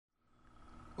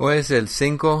Hoy es el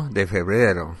 5 de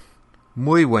febrero.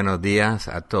 Muy buenos días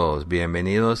a todos.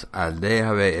 Bienvenidos al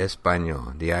DAB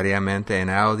Español. Diariamente en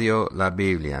audio, la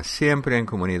Biblia. Siempre en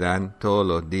comunidad, todos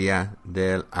los días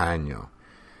del año.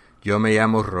 Yo me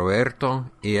llamo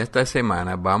Roberto y esta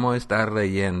semana vamos a estar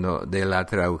leyendo de la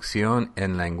traducción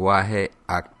en lenguaje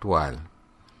actual.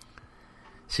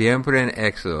 Siempre en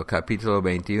Éxodo, capítulo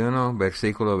 21,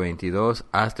 versículo 22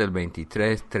 hasta el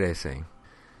 23:13.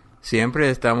 Siempre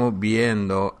estamos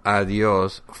viendo a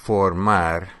Dios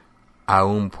formar a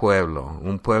un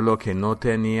pueblo que no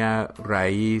tenía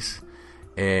raíz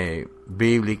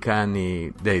bíblica ni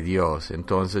de Dios.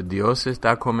 Entonces Dios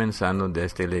está comenzando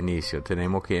desde el inicio.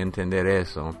 Tenemos que entender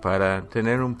eso para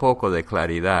tener un poco de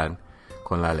claridad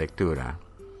con la lectura.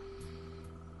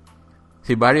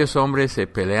 Si varios hombres se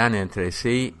pelean entre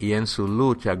sí y en su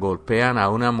lucha golpean a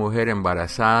una mujer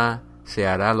embarazada, se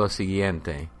hará lo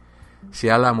siguiente. Si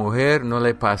a la mujer no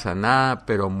le pasa nada,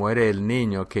 pero muere el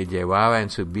niño que llevaba en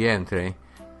su vientre,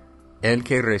 el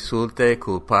que resulte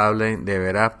culpable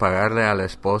deberá pagarle al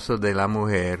esposo de la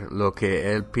mujer lo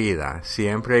que él pida,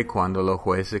 siempre y cuando los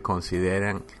jueces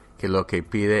consideren que lo que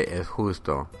pide es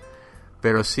justo.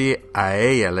 Pero si a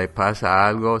ella le pasa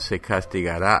algo, se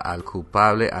castigará al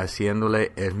culpable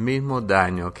haciéndole el mismo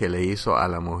daño que le hizo a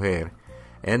la mujer.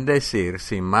 Es decir,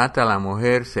 si mata a la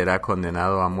mujer, será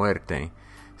condenado a muerte.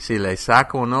 Si le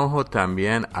saca un ojo,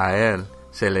 también a él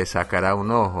se le sacará un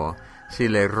ojo. Si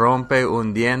le rompe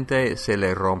un diente, se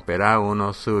le romperá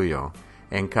uno suyo.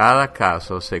 En cada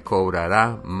caso se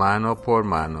cobrará mano por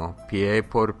mano, pie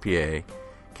por pie,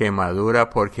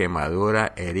 quemadura por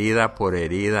quemadura, herida por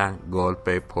herida,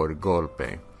 golpe por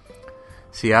golpe.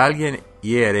 Si alguien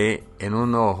hiere en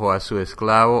un ojo a su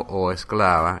esclavo o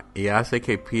esclava y hace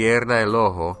que pierda el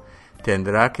ojo,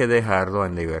 tendrá que dejarlo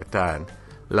en libertad.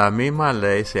 La misma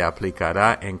ley se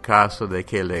aplicará en caso de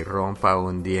que le rompa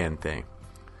un diente.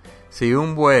 Si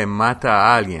un buey mata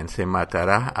a alguien, se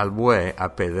matará al buey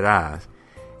a pedradas,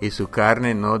 y su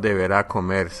carne no deberá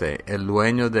comerse. El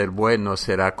dueño del buey no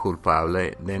será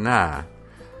culpable de nada.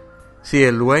 Si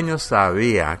el dueño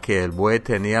sabía que el buey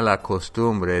tenía la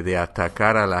costumbre de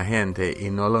atacar a la gente y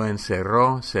no lo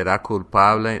encerró, será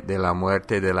culpable de la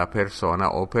muerte de la persona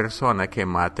o persona que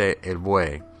mate el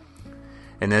buey.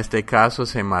 En este caso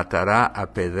se matará a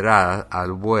pedradas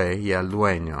al buey y al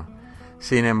dueño.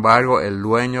 Sin embargo, el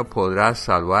dueño podrá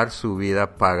salvar su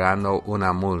vida pagando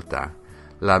una multa.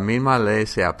 La misma ley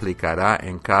se aplicará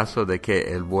en caso de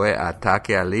que el buey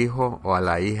ataque al hijo o a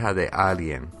la hija de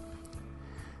alguien.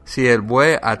 Si el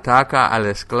buey ataca al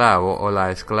esclavo o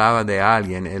la esclava de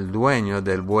alguien, el dueño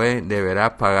del buey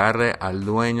deberá pagarle al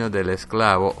dueño del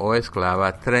esclavo o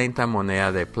esclava 30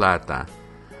 monedas de plata.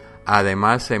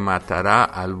 Además se matará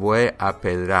al buey a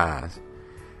pedradas.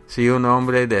 Si un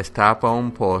hombre destapa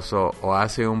un pozo o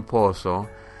hace un pozo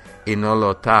y no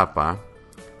lo tapa,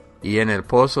 y en el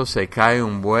pozo se cae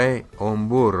un buey o un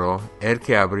burro, el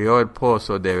que abrió el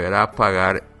pozo deberá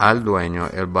pagar al dueño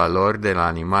el valor del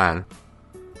animal,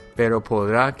 pero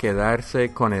podrá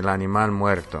quedarse con el animal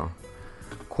muerto.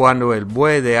 Cuando el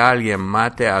buey de alguien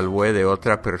mate al buey de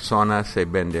otra persona, se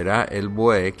venderá el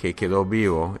buey que quedó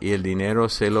vivo y el dinero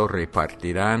se lo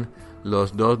repartirán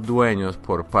los dos dueños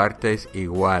por partes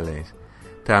iguales.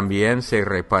 También se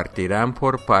repartirán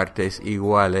por partes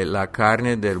iguales la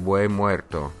carne del buey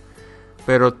muerto.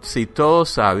 Pero si todos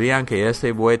sabían que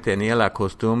ese buey tenía la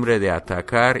costumbre de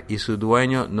atacar y su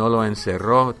dueño no lo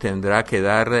encerró, tendrá que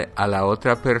darle a la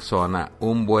otra persona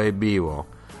un buey vivo,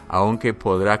 aunque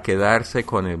podrá quedarse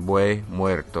con el buey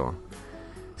muerto.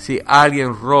 Si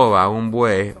alguien roba un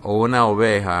buey o una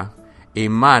oveja y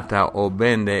mata o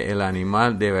vende el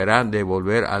animal, deberá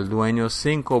devolver al dueño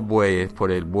 5 bueyes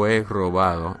por el buey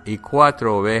robado y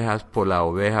 4 ovejas por la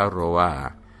oveja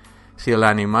robada. Si el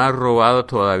animal robado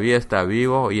todavía está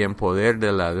vivo y en poder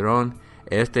del ladrón,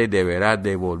 éste deberá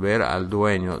devolver al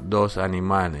dueño 2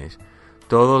 animales.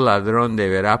 Todo ladrón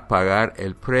deberá pagar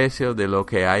el precio de lo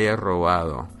que haya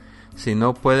robado. Si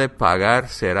no puede pagar,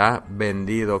 será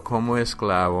vendido como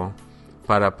esclavo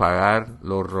para pagar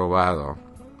lo robado.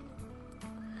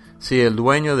 Si el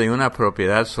dueño de una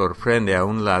propiedad sorprende a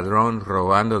un ladrón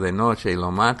robando de noche y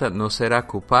lo mata, no será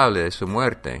culpable de su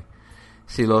muerte.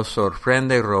 Si lo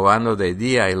sorprende robando de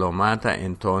día y lo mata,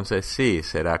 entonces sí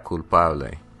será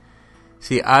culpable.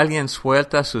 Si alguien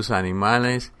suelta sus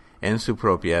animales en su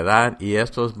propiedad y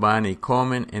estos van y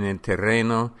comen en el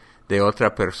terreno de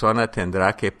otra persona,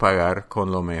 tendrá que pagar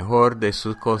con lo mejor de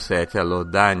su cosecha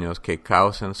los daños que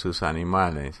causan sus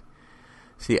animales.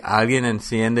 Si alguien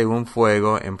enciende un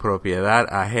fuego en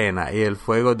propiedad ajena y el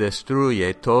fuego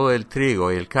destruye todo el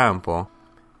trigo y el campo,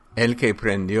 El que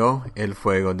prendió el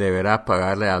fuego deberá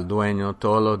pagarle al dueño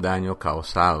todos los daños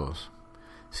causados.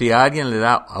 Si alguien le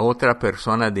da a otra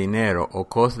persona dinero o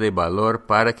cosas de valor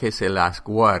para que se las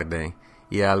guarde,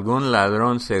 y algún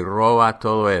ladrón se roba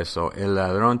todo eso, el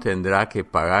ladrón tendrá que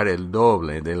pagar el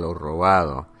doble de lo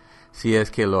robado, si es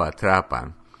que lo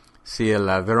atrapan. Si el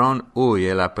ladrón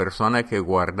huye, la persona que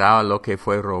guardaba lo que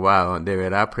fue robado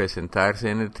deberá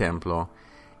presentarse en el templo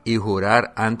y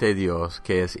jurar ante Dios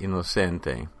que es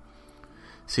inocente.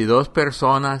 Si dos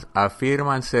personas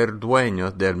afirman ser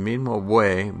dueños del mismo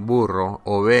buey, burro,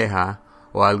 oveja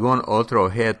o algún otro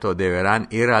objeto, deberán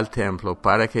ir al templo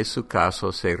para que su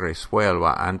caso se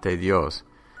resuelva ante Dios.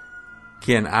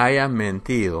 Quien haya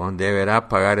mentido deberá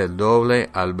pagar el doble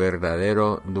al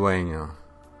verdadero dueño.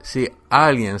 Si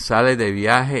alguien sale de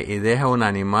viaje y deja un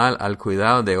animal al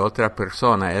cuidado de otra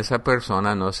persona, esa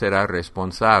persona no será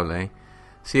responsable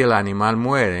si el animal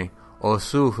muere o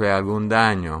sufre algún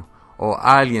daño, o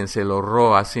alguien se lo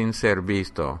roba sin ser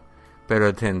visto,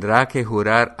 pero tendrá que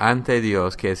jurar ante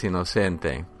Dios que es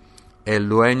inocente. El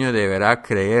dueño deberá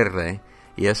creerle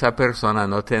y esa persona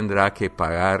no tendrá que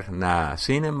pagar nada.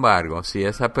 Sin embargo, si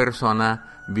esa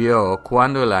persona vio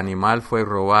cuando el animal fue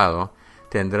robado,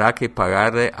 tendrá que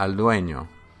pagarle al dueño.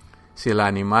 Si el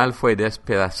animal fue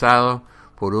despedazado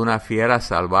por una fiera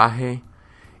salvaje,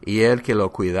 y el que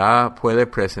lo cuidaba puede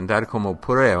presentar como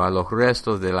prueba los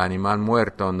restos del animal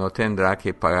muerto, no tendrá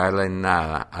que pagarle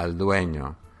nada al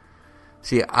dueño.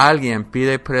 Si alguien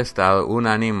pide prestado un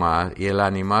animal y el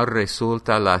animal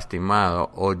resulta lastimado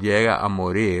o llega a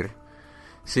morir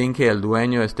sin que el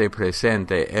dueño esté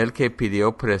presente, el que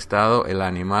pidió prestado el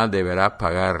animal deberá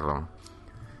pagarlo.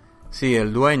 Si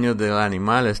el dueño del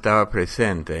animal estaba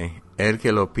presente, el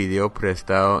que lo pidió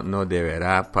prestado no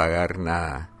deberá pagar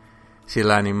nada. Si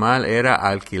el animal era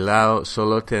alquilado,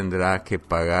 solo tendrá que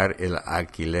pagar el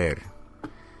alquiler.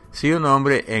 Si un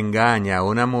hombre engaña a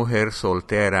una mujer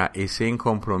soltera y sin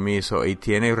compromiso y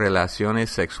tiene relaciones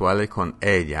sexuales con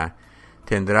ella,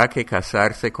 tendrá que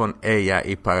casarse con ella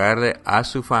y pagarle a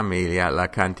su familia la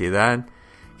cantidad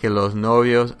que los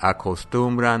novios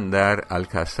acostumbran dar al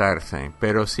casarse.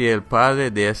 Pero si el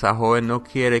padre de esa joven no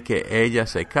quiere que ella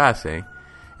se case,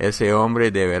 ese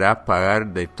hombre deberá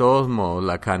pagar de todos modos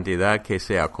la cantidad que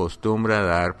se acostumbra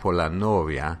dar por la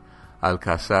novia al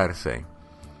casarse.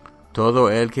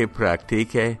 Todo el que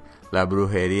practique la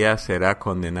brujería será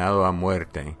condenado a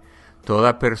muerte.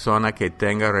 Toda persona que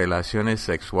tenga relaciones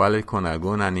sexuales con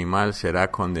algún animal será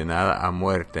condenada a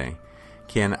muerte.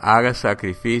 Quien haga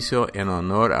sacrificio en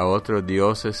honor a otros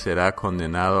dioses será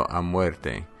condenado a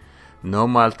muerte. No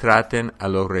maltraten a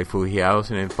los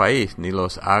refugiados en el país, ni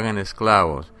los hagan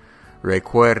esclavos.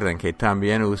 Recuerden que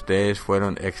también ustedes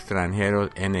fueron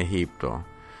extranjeros en Egipto.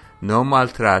 No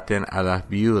maltraten a las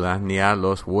viudas ni a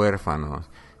los huérfanos.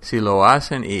 Si lo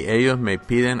hacen y ellos me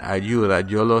piden ayuda,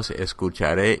 yo los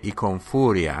escucharé y con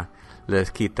furia les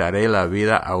quitaré la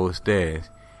vida a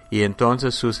ustedes. Y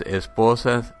entonces sus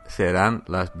esposas serán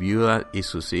las viudas y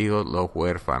sus hijos los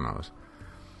huérfanos.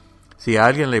 Si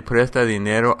alguien le presta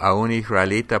dinero a un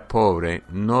israelita pobre,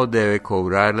 no debe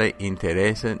cobrarle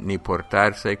intereses ni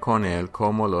portarse con él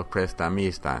como los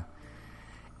prestamistas.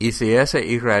 Y si ese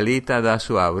israelita da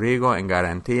su abrigo en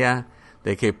garantía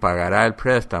de que pagará el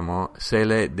préstamo, se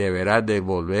le deberá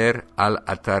devolver al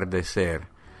atardecer,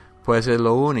 pues es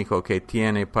lo único que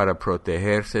tiene para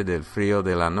protegerse del frío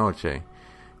de la noche.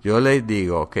 Yo les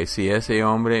digo que si ese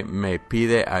hombre me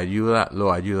pide ayuda,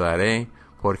 lo ayudaré,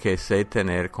 porque sé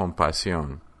tener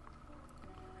compasión.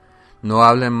 No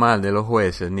hablen mal de los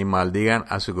jueces, ni maldigan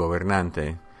a su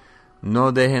gobernante.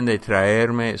 No dejen de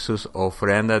traerme sus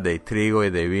ofrendas de trigo y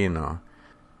de vino.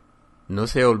 No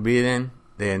se olviden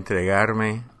de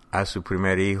entregarme a su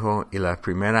primer hijo y las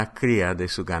primeras crías de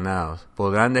sus ganados.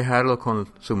 Podrán dejarlo con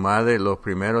su madre los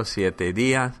primeros 7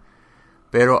 días,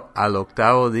 pero al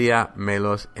 8º día me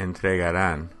los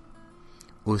entregarán.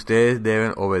 Ustedes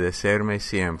deben obedecerme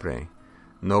siempre.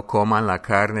 No coman la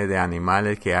carne de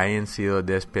animales que hayan sido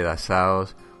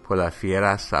despedazados por las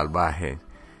fieras salvajes.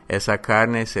 Esa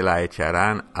carne se la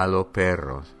echarán a los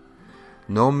perros.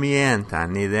 No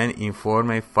mientan ni den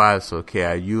informes falsos que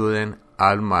ayuden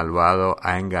al malvado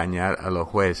a engañar a los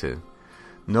jueces.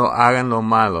 No hagan lo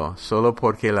malo solo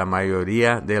porque la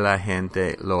mayoría de la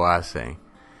gente lo hace.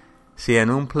 Si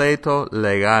en un pleito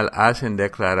legal hacen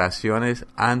declaraciones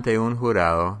ante un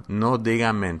jurado, no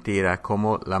digan mentiras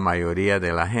como la mayoría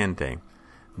de la gente.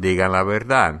 Digan la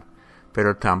verdad,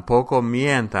 pero tampoco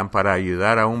mientan para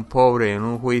ayudar a un pobre en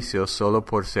un juicio solo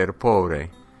por ser pobre.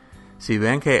 Si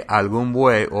ven que algún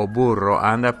buey o burro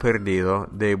anda perdido,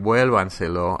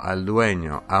 devuélvanselo al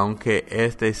dueño, aunque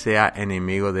éste sea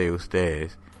enemigo de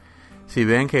ustedes. Si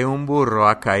ven que un burro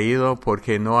ha caído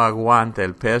porque no aguanta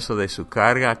el peso de su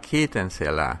carga,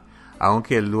 quítensela,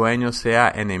 aunque el dueño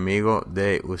sea enemigo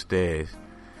de ustedes.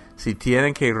 Si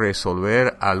tienen que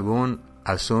resolver algún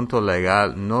asunto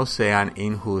legal, no sean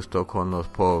injustos con los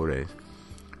pobres.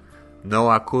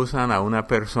 No acusan a una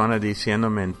persona diciendo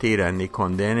mentira, ni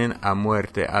condenen a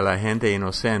muerte a la gente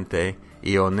inocente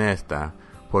y honesta,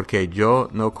 porque yo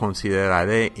no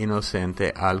consideraré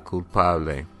inocente al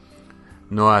culpable.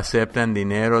 No aceptan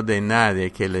dinero de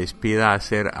nadie que les pida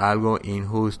hacer algo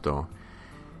injusto.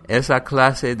 Esa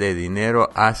clase de dinero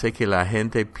hace que la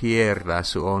gente pierda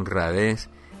su honradez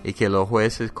y que los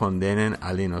jueces condenen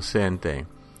al inocente.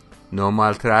 No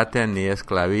maltraten ni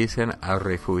esclavicen al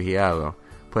refugiado,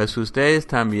 pues ustedes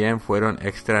también fueron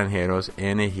extranjeros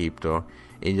en Egipto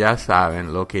y ya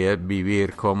saben lo que es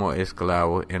vivir como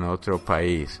esclavos en otro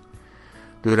país.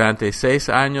 Durante 6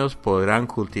 años podrán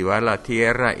cultivar la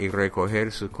tierra y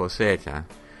recoger su cosecha,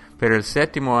 pero el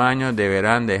 7º año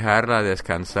deberán dejarla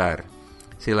descansar.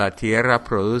 Si la tierra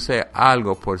produce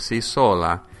algo por sí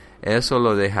sola, eso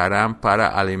lo dejarán para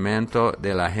alimento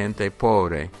de la gente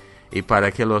pobre y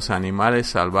para que los animales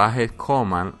salvajes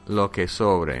coman lo que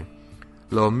sobre.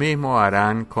 Lo mismo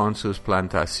harán con sus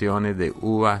plantaciones de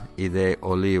uva y de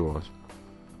olivos.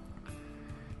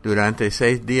 Durante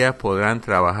 6 días podrán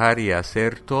trabajar y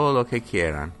hacer todo lo que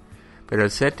quieran, pero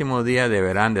el 7º día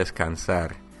deberán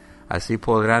descansar. Así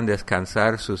podrán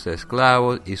descansar sus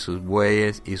esclavos y sus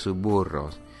bueyes y sus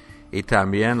burros, y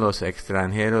también los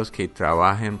extranjeros que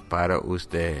trabajen para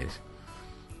ustedes.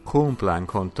 Cumplan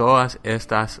con todas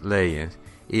estas leyes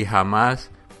y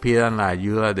jamás pidan la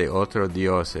ayuda de otros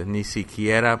dioses, ni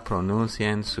siquiera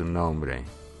pronuncien su nombre.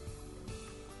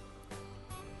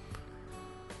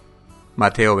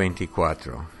 Mateo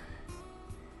 24.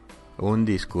 Un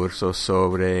discurso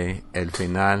sobre el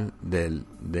final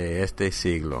de este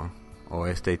siglo o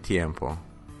este tiempo.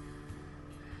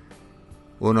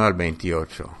 1 al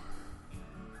 28.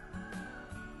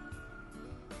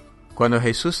 Cuando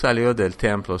Jesús salió del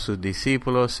templo, sus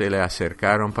discípulos se le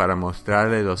acercaron para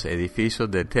mostrarle los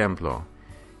edificios del templo.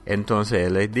 Entonces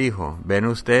él les dijo: ¿Ven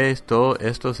ustedes todos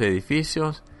estos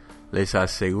edificios? Les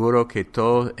aseguro que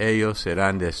todos ellos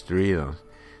serán destruidos.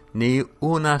 Ni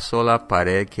una sola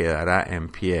pared quedará en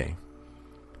pie.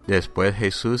 Después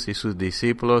Jesús y sus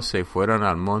discípulos se fueron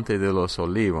al monte de los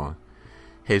olivos.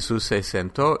 Jesús se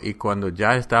sentó y cuando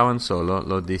ya estaban solos,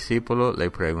 los discípulos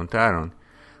le preguntaron: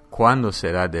 ¿Cuándo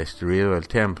será destruido el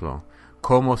templo?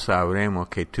 ¿Cómo sabremos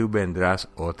que tú vendrás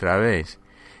otra vez?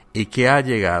 ¿Y que ha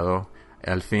llegado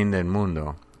el fin del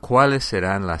mundo? ¿Cuáles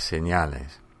serán las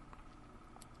señales?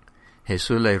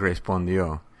 Jesús les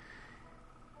respondió: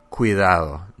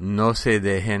 Cuidado, no se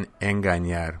dejen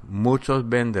engañar. Muchos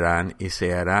vendrán y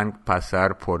se harán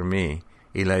pasar por mí,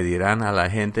 y le dirán a la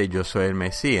gente: yo soy el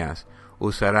Mesías.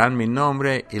 Usarán mi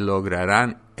nombre y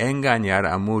lograrán engañar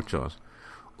a muchos.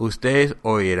 Ustedes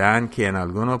oirán que en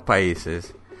algunos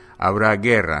países habrá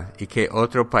guerra y que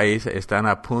otros países están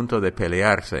a punto de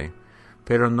pelearse.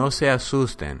 Pero no se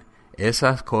asusten,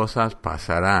 esas cosas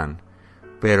pasarán,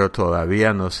 pero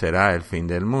todavía no será el fin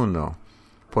del mundo.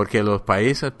 Porque los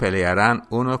países pelearán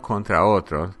unos contra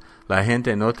otros, la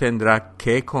gente no tendrá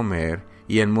qué comer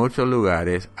y en muchos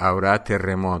lugares habrá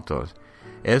terremotos.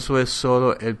 Eso es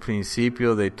solo el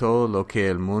principio de todo lo que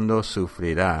el mundo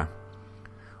sufrirá.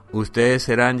 Ustedes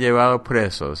serán llevados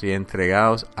presos y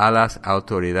entregados a las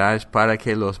autoridades para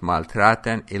que los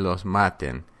maltraten y los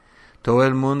maten. Todo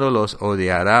el mundo los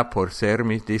odiará por ser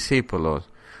mis discípulos.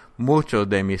 Muchos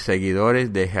de mis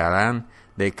seguidores dejarán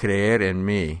de creer en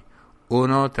mí.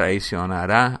 Uno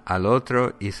traicionará al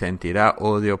otro y sentirá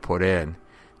odio por él.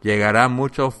 Llegará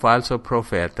mucho falso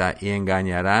profeta y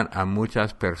engañarán a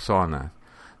muchas personas.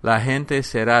 La gente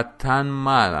será tan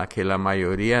mala que la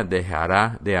mayoría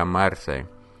dejará de amarse.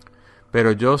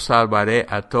 Pero yo salvaré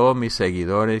a todos mis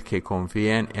seguidores que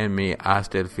confíen en mí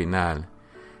hasta el final.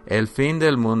 El fin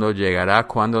del mundo llegará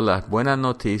cuando las buenas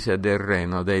noticias del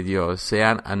reino de Dios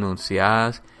sean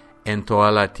anunciadas en toda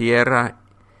la tierra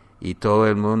y todo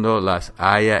el mundo las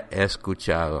haya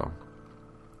escuchado.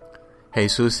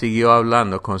 Jesús siguió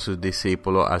hablando con sus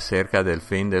discípulos acerca del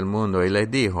fin del mundo y les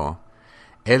dijo: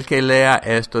 El que lea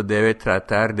esto debe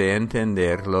tratar de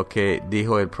entender lo que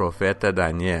dijo el profeta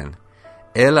Daniel.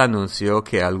 Él anunció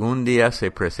que algún día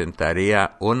se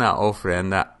presentaría una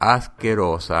ofrenda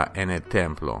asquerosa en el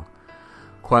templo.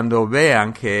 Cuando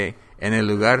vean que en el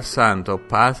lugar santo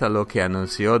pasa lo que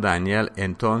anunció Daniel,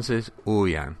 entonces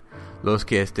huyan. Los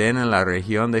que estén en la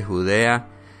región de Judea,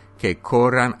 que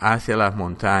corran hacia las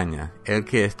montañas. El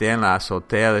que esté en la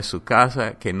azotea de su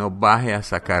casa, que no baje a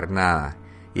sacar nada.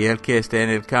 y el que esté en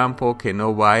el campo que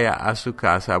no vaya a su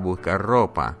casa a buscar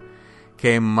ropa.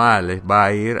 Qué mal les va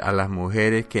a ir a las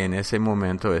mujeres que en ese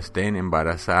momento estén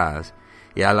embarazadas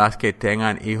y a las que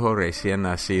tengan hijos recién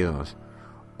nacidos.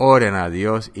 Oren a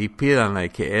Dios y pídanle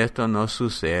que esto no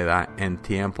suceda en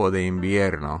tiempo de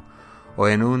invierno o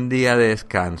en un día de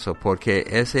descanso, porque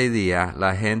ese día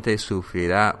la gente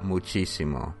sufrirá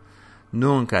muchísimo.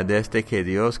 Nunca desde que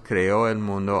Dios creó el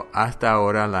mundo hasta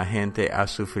ahora la gente ha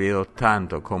sufrido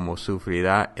tanto como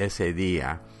sufrirá ese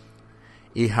día,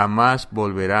 y jamás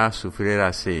volverá a sufrir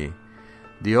así.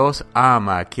 Dios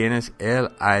ama a quienes Él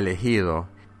ha elegido,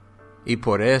 y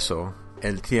por eso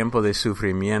el tiempo de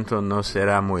sufrimiento no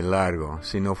será muy largo.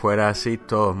 Si no fuera así,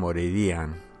 todos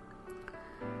morirían.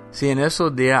 Si en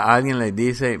esos días alguien le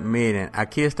dice, miren,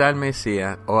 aquí está el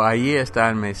Mesías, o allí está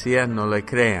el Mesías, no le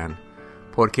crean,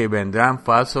 porque vendrán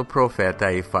falsos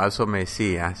profetas y falsos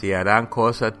Mesías, y harán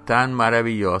cosas tan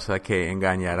maravillosas que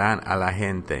engañarán a la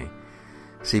gente.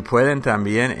 Si pueden,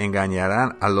 también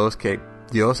engañarán a los que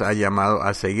Dios ha llamado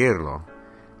a seguirlo.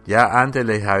 Ya antes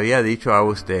les había dicho a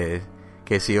ustedes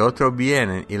que si otros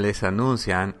vienen y les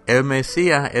anuncian, el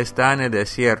Mesías está en el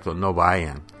desierto, no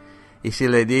vayan. Y si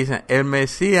le dicen, el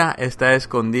Mesías está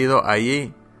escondido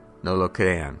allí, no lo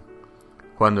crean.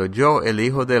 Cuando yo, el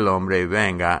Hijo del Hombre,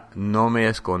 venga, no me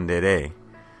esconderé.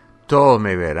 Todos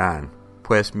me verán,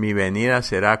 pues mi venida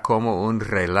será como un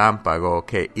relámpago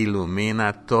que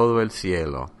ilumina todo el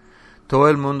cielo. Todo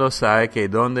el mundo sabe que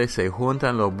donde se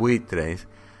juntan los buitres,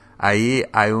 allí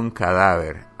hay un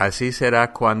cadáver. Así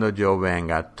será cuando yo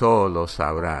venga, todos lo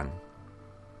sabrán.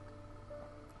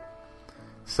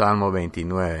 Salmo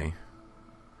 29.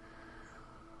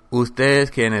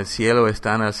 Ustedes que en el cielo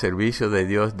están al servicio de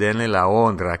Dios, denle la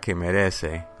honra que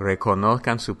merece.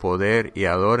 Reconozcan su poder y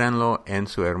adórenlo en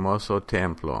su hermoso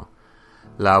templo.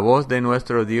 La voz de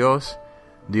nuestro Dios,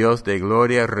 Dios de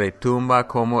gloria, retumba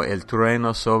como el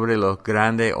trueno sobre los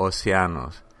grandes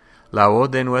océanos. La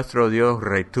voz de nuestro Dios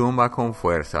retumba con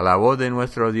fuerza. La voz de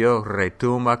nuestro Dios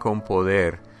retumba con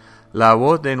poder. La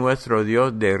voz de nuestro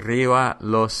Dios derriba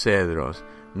los cedros.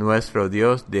 Nuestro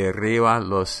Dios derriba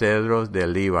los cedros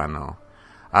del Líbano.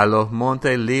 A los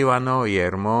montes Líbano y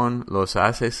Hermón los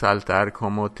hace saltar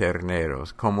como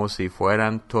terneros, como si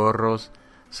fueran toros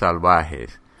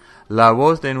salvajes. La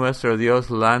voz de nuestro Dios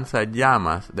lanza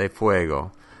llamas de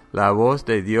fuego. La voz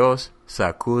de Dios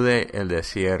sacude el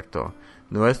desierto.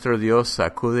 Nuestro Dios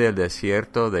sacude el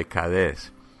desierto de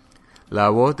Cades. La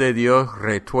voz de Dios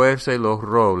retuerce los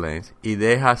robles y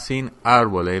deja sin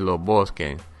árboles los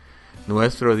bosques.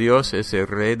 Nuestro Dios es el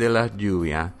Rey de las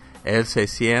lluvias. Él se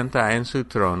sienta en su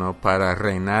trono para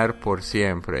reinar por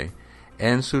siempre.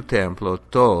 En su templo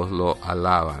todos lo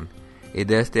alaban. Y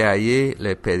desde allí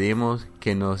le pedimos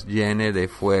que nos llene de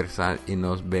fuerza y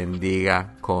nos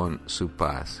bendiga con su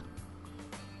paz.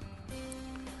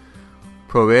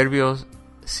 Proverbios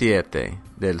 7,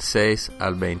 del 6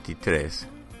 al 23.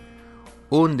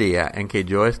 Un día en que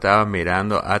yo estaba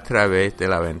mirando a través de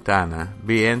la ventana,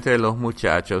 vi entre los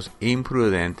muchachos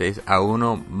imprudentes a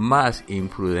uno más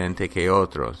imprudente que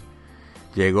otros.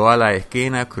 Llegó a la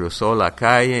esquina, cruzó la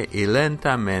calle y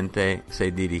lentamente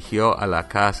se dirigió a la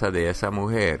casa de esa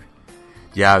mujer.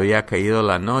 Ya había caído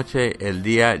la noche, el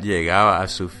día llegaba a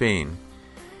su fin.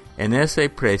 En ese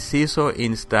preciso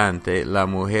instante la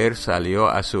mujer salió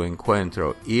a su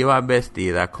encuentro, iba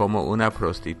vestida como una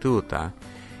prostituta,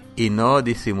 y no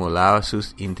disimulaba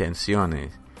sus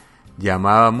intenciones.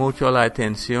 Llamaba mucho la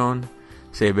atención,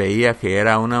 se veía que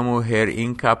era una mujer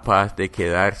incapaz de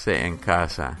quedarse en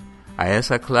casa. A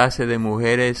esa clase de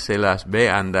mujeres se las ve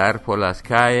andar por las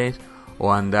calles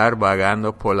o andar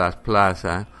vagando por las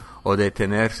plazas o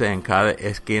detenerse en cada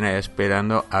esquina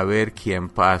esperando a ver quién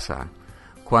pasa.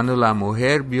 Cuando la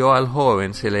mujer vio al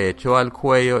joven, se le echó al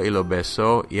cuello y lo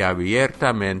besó y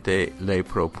abiertamente le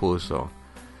propuso: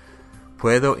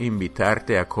 «Puedo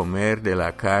invitarte a comer de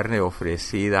la carne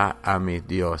ofrecida a mis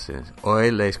dioses.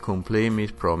 Hoy les cumplí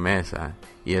mis promesas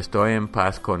y estoy en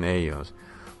paz con ellos.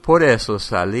 Por eso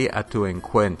salí a tu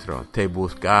encuentro, te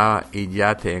buscaba y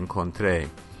ya te encontré.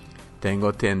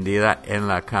 Tengo tendida en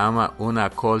la cama una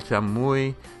colcha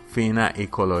muy fina y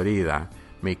colorida.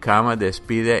 Mi cama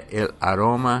despide el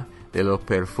aroma de los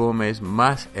perfumes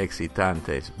más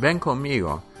excitantes. Ven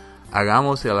conmigo,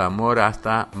 hagamos el amor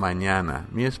hasta mañana.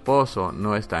 Mi esposo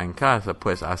no está en casa,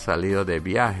 pues ha salido de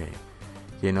viaje.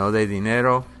 Llenó de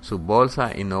dinero su bolsa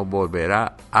y no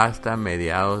volverá hasta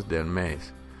mediados del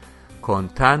mes». Con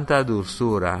tanta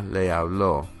dulzura le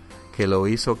habló, que lo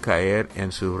hizo caer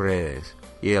en sus redes.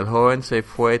 Y el joven se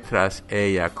fue tras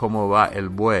ella como va el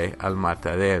buey al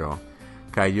matadero.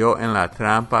 cayó en la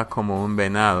trampa como un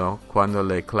venado cuando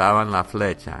le clavan la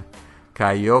flecha.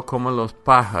 Cayó como los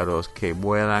pájaros que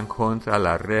vuelan contra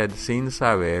la red sin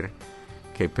saber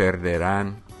que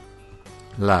perderán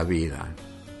la vida.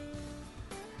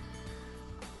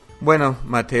 Bueno,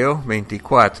 Mateo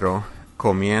 24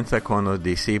 comienza con los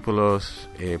discípulos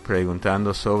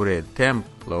preguntando sobre el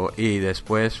templo y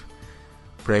después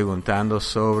preguntando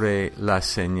sobre las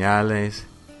señales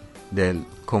del,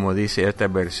 como dice esta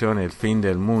versión, el fin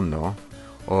del mundo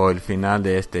o el final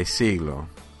de este siglo.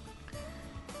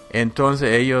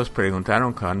 Entonces ellos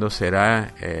preguntaron cuándo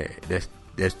será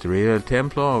destruido el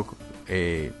templo,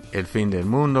 el fin del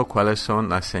mundo, cuáles son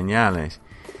las señales.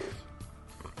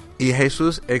 Y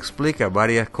Jesús explica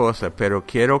varias cosas, pero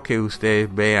quiero que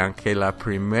ustedes vean que la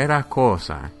primera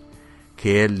cosa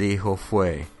que Él dijo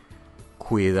fue,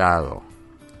 cuidado,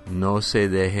 no se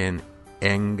dejen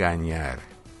engañar.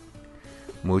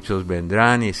 Muchos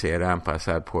vendrán y se harán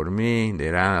pasar por mí,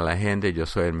 dirán a la gente, yo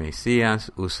soy el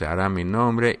Mesías, usarán mi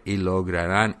nombre y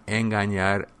lograrán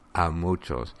engañar a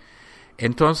muchos.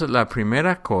 Entonces, la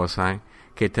primera cosa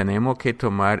que tenemos que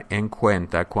tomar en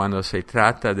cuenta cuando se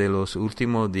trata de los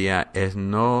últimos días es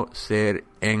no ser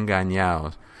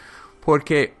engañados.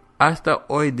 Porque hasta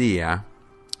hoy día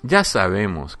ya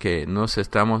sabemos que nos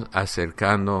estamos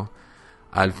acercando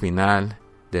al final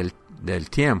del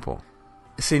tiempo.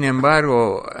 Sin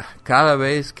embargo, cada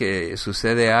vez que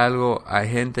sucede algo, hay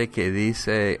gente que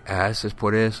dice, eso es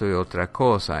por eso y otra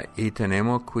cosa. Y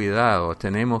tenemos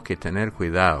que tener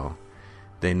cuidado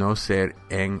de no ser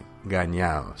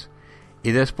engañados.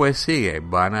 Y después sigue,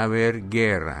 van a haber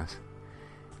guerras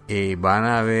y van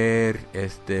a haber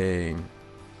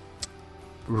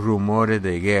rumores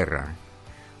de guerra,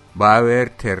 va a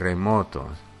haber terremotos,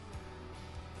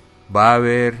 va a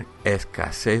haber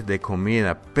escasez de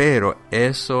comida, pero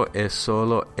eso es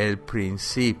solo el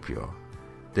principio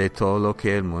de todo lo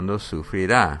que el mundo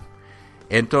sufrirá.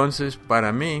 Entonces,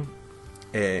 para mí,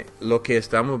 lo que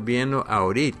estamos viendo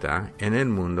ahorita en el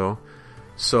mundo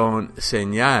son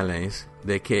señales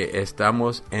de que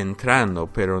estamos entrando,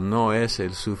 pero no es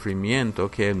el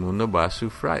sufrimiento que el mundo va a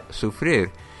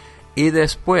sufrir. Y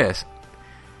después,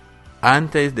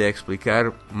 antes de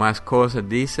explicar más cosas,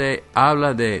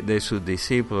 habla de sus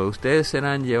discípulos, ustedes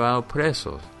serán llevados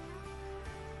presos.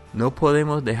 No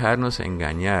podemos dejarnos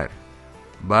engañar.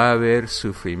 Va a haber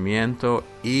sufrimiento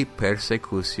y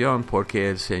persecución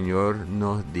porque el Señor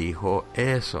nos dijo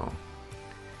eso.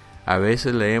 A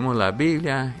veces leemos la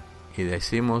Biblia y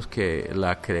decimos que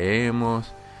la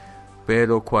creemos,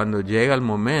 pero cuando llega el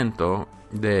momento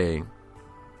de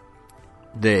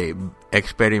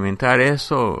experimentar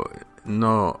eso,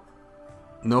 no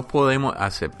podemos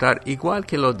aceptar, igual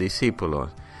que los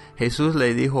discípulos. Jesús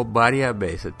le dijo varias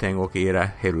veces, tengo que ir a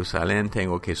Jerusalén,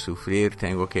 tengo que sufrir,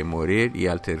 tengo que morir y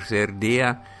al tercer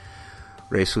día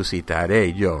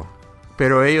resucitaré yo.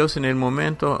 Pero ellos en el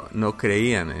momento no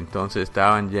creían, entonces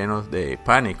estaban llenos de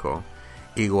pánico,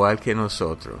 igual que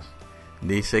nosotros.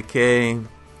 Dice que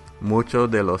muchos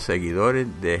de los seguidores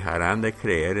dejarán de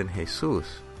creer en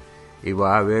Jesús y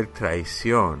va a haber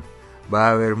traición, va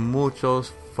a haber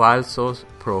muchos falsos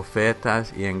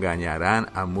profetas y engañarán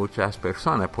a muchas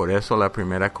personas. Por eso la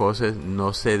primera cosa es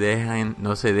no se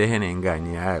dejen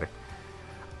engañar.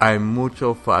 Hay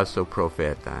muchos falsos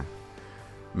profetas.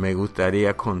 Me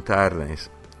gustaría contarles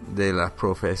de las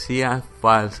profecías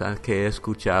falsas que he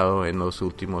escuchado en los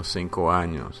últimos 5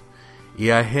 años.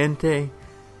 Y hay gente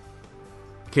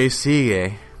que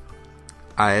sigue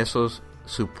a esos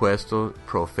supuestos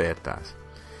profetas.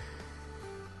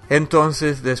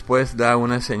 Entonces después da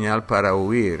una señal para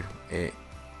huir.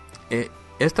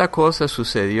 Esta cosa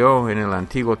sucedió en el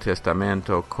Antiguo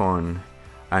Testamento con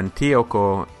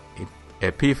Antíoco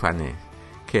Epífanes,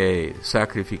 que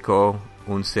sacrificó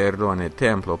un cerdo en el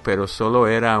templo, pero solo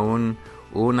era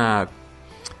una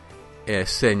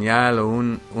señal o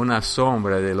una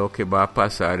sombra de lo que va a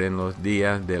pasar en los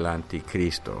días del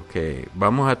anticristo, que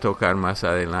vamos a tocar más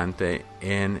adelante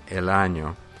en el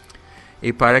año.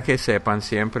 Y para que sepan,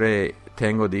 siempre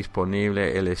tengo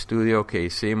disponible el estudio que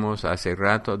hicimos hace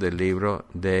rato del libro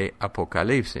de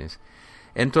Apocalipsis.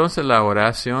 Entonces la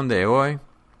oración de hoy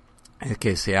es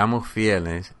que seamos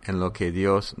fieles en lo que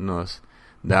Dios nos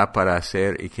da para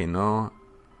hacer y que no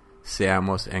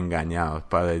seamos engañados.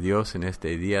 Padre Dios, en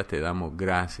este día te damos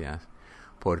gracias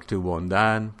por tu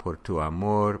bondad, por tu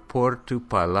amor, por tu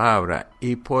palabra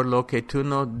y por lo que tú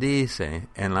nos dices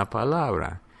en la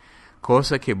palabra.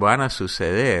 Cosas que van a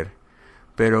suceder,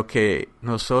 pero que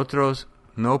nosotros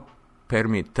no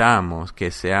permitamos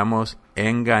que seamos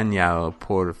engañados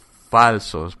por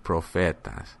falsos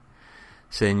profetas.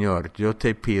 Señor, yo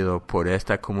te pido por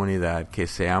esta comunidad que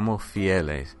seamos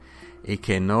fieles y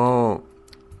que no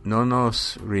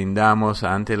nos rindamos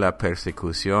ante la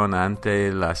persecución,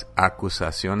 ante las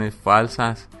acusaciones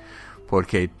falsas,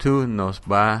 porque tú nos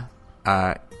vas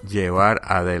a llevar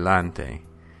adelante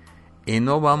y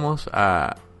no vamos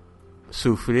a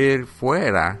sufrir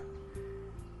fuera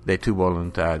de tu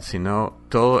voluntad, sino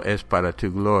todo es para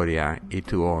tu gloria y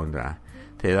tu honra.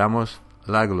 Te damos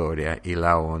la gloria y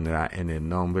la honra en el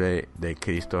nombre de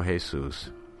Cristo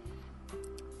Jesús.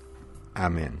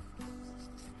 Amén.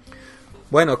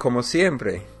 Bueno, como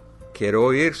siempre, quiero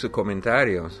oír sus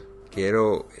comentarios.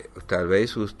 Tal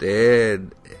vez usted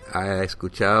ha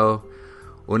escuchado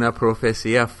una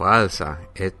profecía falsa.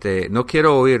 No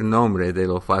quiero oír nombres de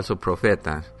los falsos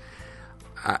profetas.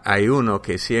 Hay uno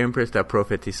que siempre está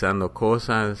profetizando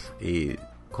cosas y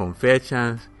con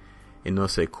fechas y no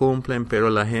se cumplen, pero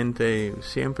la gente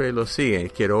siempre lo sigue.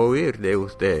 Quiero oír de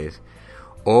ustedes,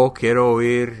 o quiero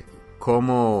oír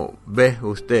cómo ve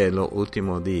usted los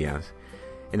últimos días.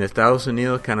 En Estados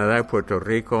Unidos, Canadá y Puerto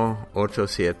Rico,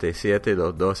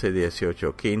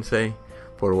 877-212-1815,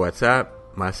 por WhatsApp,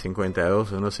 más 52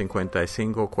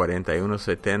 155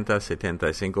 4170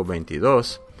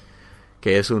 7522,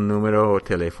 que es un número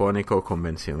telefónico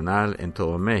convencional en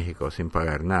todo México, sin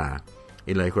pagar nada.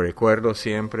 Y les recuerdo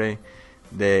siempre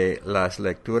de las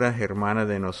lecturas hermanas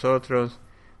de nosotros,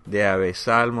 de Ave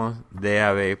Salmos, de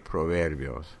Ave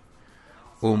Proverbios.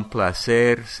 Un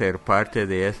placer ser parte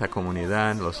de esa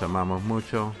comunidad, los amamos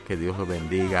mucho, que Dios los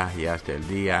bendiga y hasta el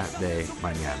día de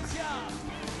mañana.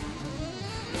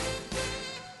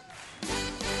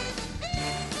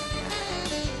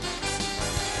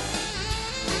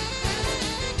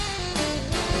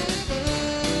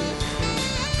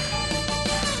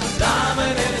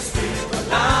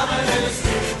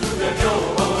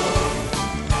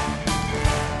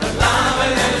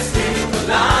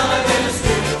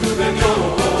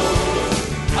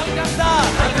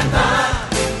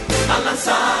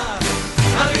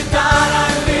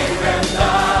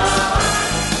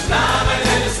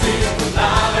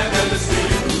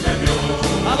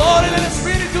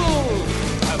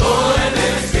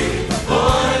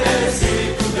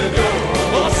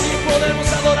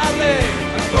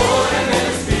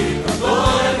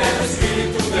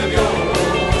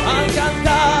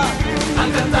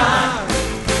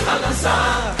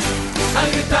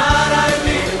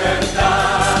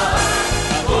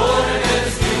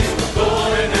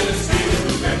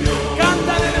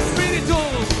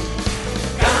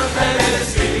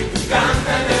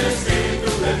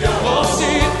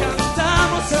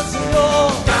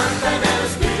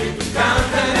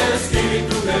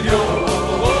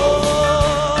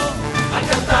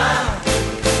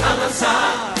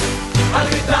 Al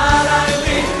gritar